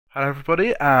Hello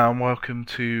everybody and welcome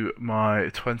to my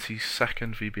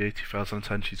 22nd VBA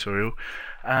 2010 tutorial,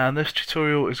 and this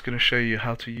tutorial is going to show you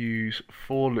how to use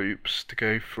for loops to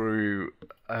go through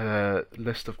a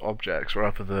list of objects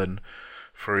rather than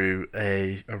through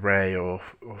a array or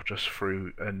just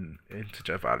through an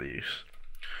integer values.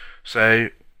 So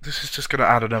this is just going to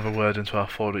add another word into our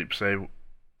for loop. So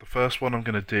the first one I'm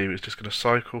going to do is just going to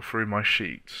cycle through my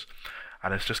sheets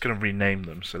and it's just going to rename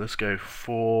them. So let's go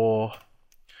for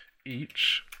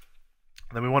each.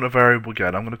 And then we want a variable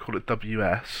again. I'm going to call it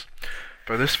WS.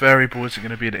 But this variable isn't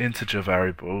going to be an integer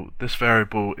variable. This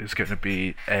variable is going to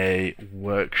be a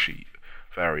worksheet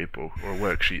variable or a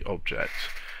worksheet object.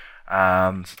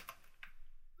 And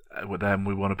then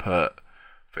we want to put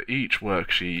for each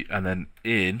worksheet and then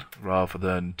in rather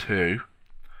than to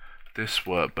this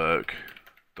workbook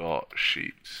dot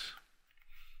sheets.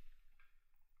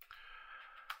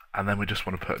 And then we just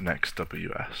want to put next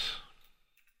WS.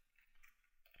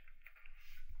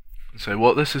 So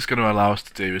what this is going to allow us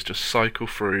to do is just cycle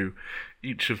through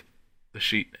each of the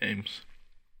sheet names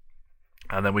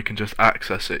and then we can just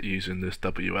access it using this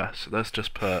WS. So let's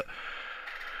just put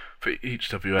for each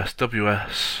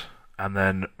WS and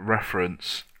then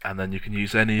reference, and then you can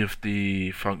use any of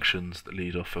the functions that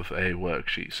lead off of a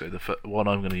worksheet. So the one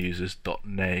I'm going to use is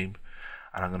 .name,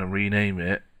 and I'm going to rename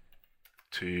it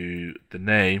to the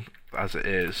name as it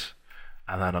is,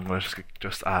 and then I'm going to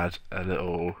just add a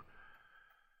little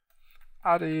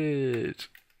added.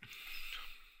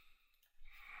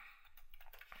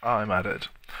 I'm added.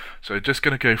 So just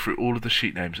going to go through all of the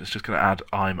sheet names. It's just going to add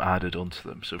I'm added onto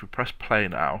them. So if we press play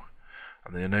now,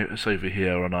 and then you'll notice over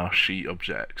here on our sheet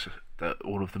objects that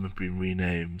all of them have been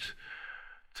renamed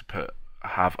to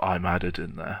have I'm added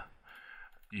in there.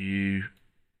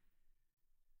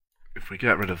 If we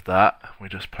get rid of that, we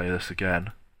just play this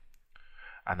again,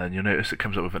 and then you'll notice it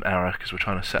comes up with an error because we're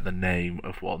trying to set the name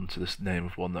of one to this name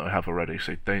of one that we have already,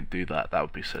 so don't do that, that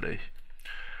would be silly.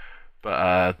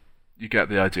 But you get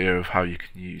the idea of how you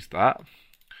can use that.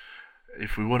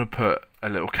 If we want to put a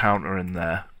little counter in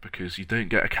there, because you don't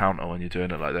get a counter when you're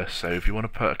doing it like this, so if you want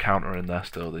to put a counter in there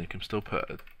still, then you can still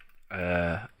put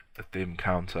a dim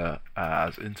counter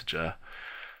as integer,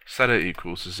 set it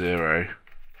equals to 0,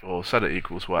 or set it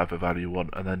equals whatever value you want,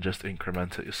 and then just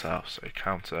increment it yourself. So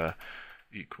counter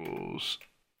equals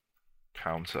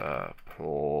counter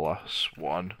plus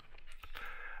 1,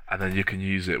 and then you can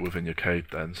use it within your code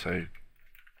then, so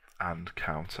and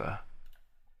counter,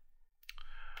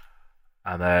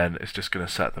 and then it's just going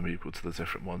to set them equal to the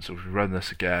different ones. So if we run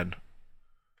this again,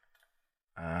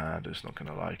 and it's not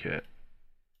going to like it,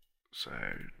 so,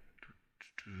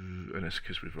 and it's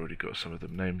because we've already got some of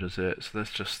them named as it, so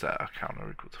let's just set our counter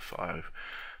equal to 5,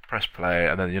 press play,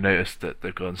 and then you notice that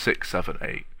they've gone 6, 7,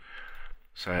 8.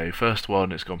 So first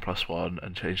one, it's gone +1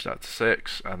 and changed that to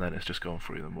 6, and then it's just gone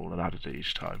through them all and added it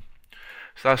each time.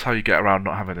 So that's how you get around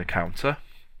not having a counter.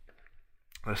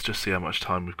 Let's just see how much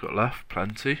time we've got left.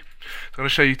 Plenty. So I'm going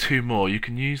to show you two more. You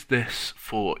can use this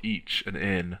for each and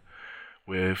in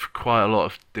with quite a lot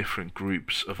of different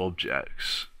groups of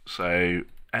objects. So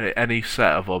any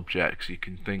set of objects you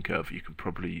can think of, you can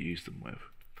probably use them with.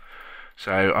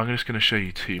 So I'm just going to show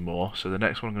you two more. So the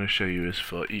next one I'm going to show you is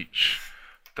for each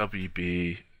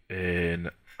WB in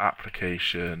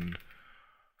application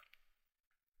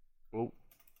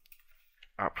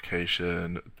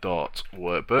dot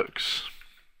workbooks,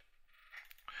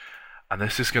 and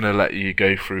this is going to let you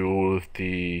go through all of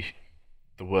the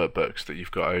workbooks that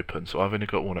you've got open. So I've only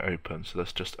got one open, so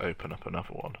let's just open up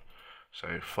another one.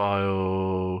 So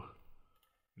file,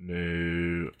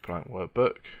 new blank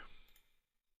workbook,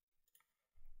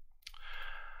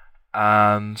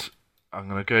 and I'm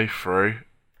going to go through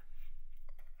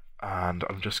and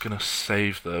I'm just going to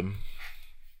save them.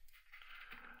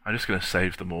 I'm just going to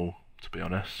save them all, to be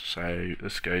honest. So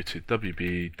let's go to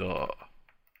wb.save,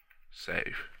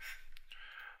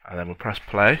 and then we'll press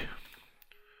play,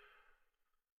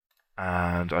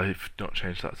 and I've not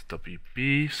changed that to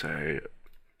WB, so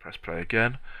press play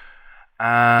again,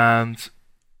 and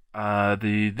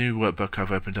the new workbook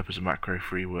I've opened up is a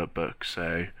macro-free workbook,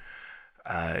 so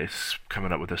it's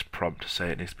coming up with this prompt to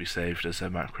say it needs to be saved as a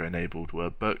macro-enabled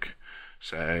workbook.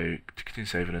 So to continue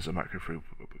saving as a macro-free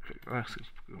workbook, click this,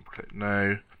 click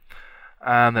no,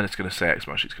 and then it's going to say X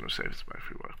much, it's going to save as a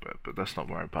macro-free workbook, but let's not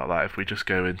worry about that. If we just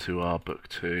go into our book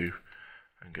 2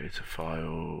 and go to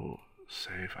file,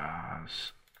 save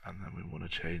as, and then we want to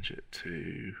change it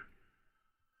to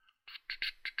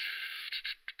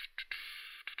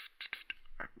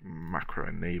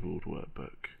macro-enabled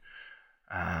workbook,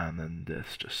 and then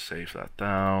this, just save that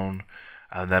down,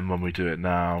 and then when we do it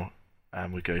now,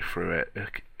 and we go through it,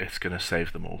 it's going to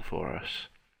save them all for us.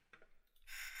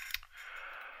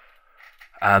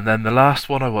 And then the last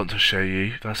one I want to show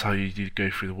you, that's how you go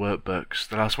through the workbooks.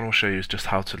 The last one I'll show you is just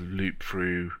how to loop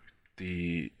through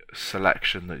the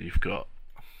selection that you've got.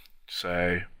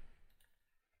 So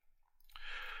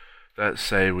let's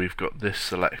say we've got this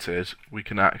selected, we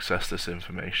can access this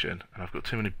information, and I've got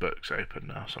too many books open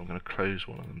now, so I'm going to close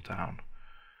one of them down.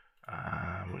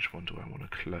 Which one do I want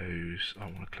to close? I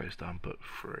want to close down book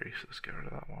 3, so let's get rid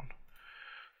of that one.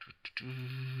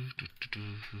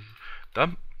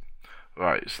 Done.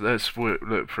 Right, so let's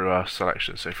look through our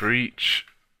selection. So for each,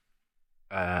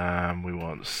 we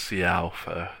want CL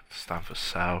for stand for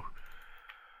cell.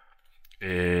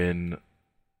 In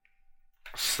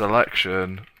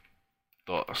selection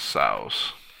dot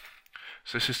cells.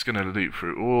 So this is going to loop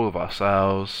through all of our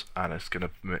cells, and it's going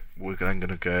to we're then going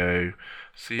to go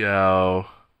CL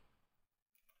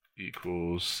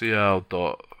equals CL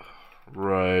dot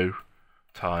row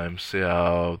times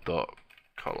CL dot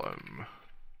column.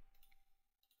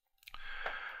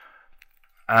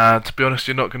 And to be honest,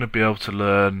 you're not going to be able to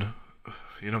learn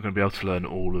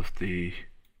all of the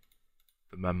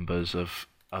members of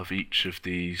each of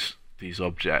these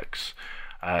objects.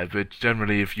 But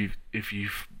generally, if you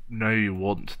know you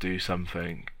want to do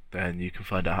something, then you can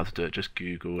find out how to do it. Just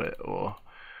Google it, or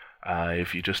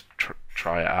if you just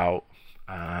try it out,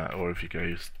 or if you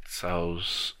go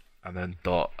cells and then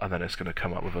dot, and then it's going to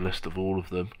come up with a list of all of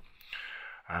them.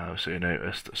 So you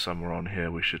notice that somewhere on here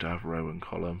we should have row and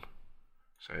column.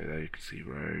 So there you can see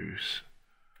rows.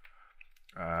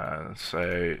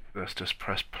 So let's just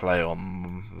press play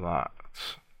on that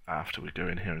after we go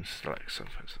in here and select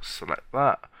something. So select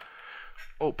that.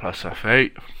 Alt plus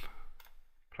F8.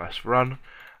 Press run.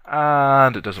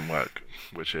 And it doesn't work,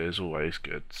 which is always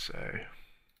good. So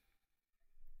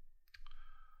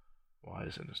why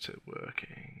isn't it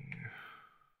working?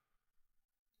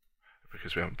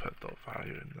 Because we haven't put dot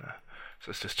value in there. So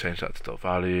let's just change that to dot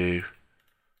value.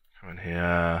 Come in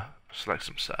here, select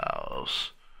some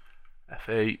cells,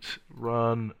 F8,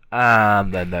 run,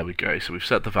 and then there we go. So we've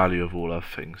set the value of all our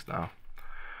things now.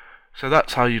 So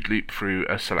that's how you'd loop through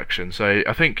a selection. So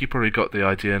I think you probably got the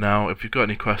idea now. If you've got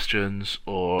any questions,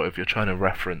 or if you're trying to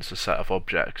reference a set of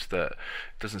objects that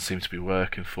doesn't seem to be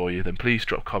working for you, then please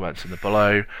drop comments in the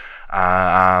below,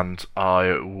 and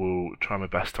I will try my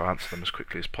best to answer them as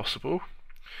quickly as possible.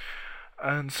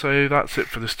 And so that's it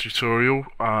for this tutorial,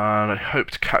 and I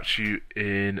hope to catch you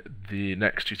in the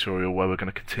next tutorial where we're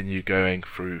going to continue going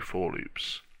through for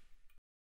loops.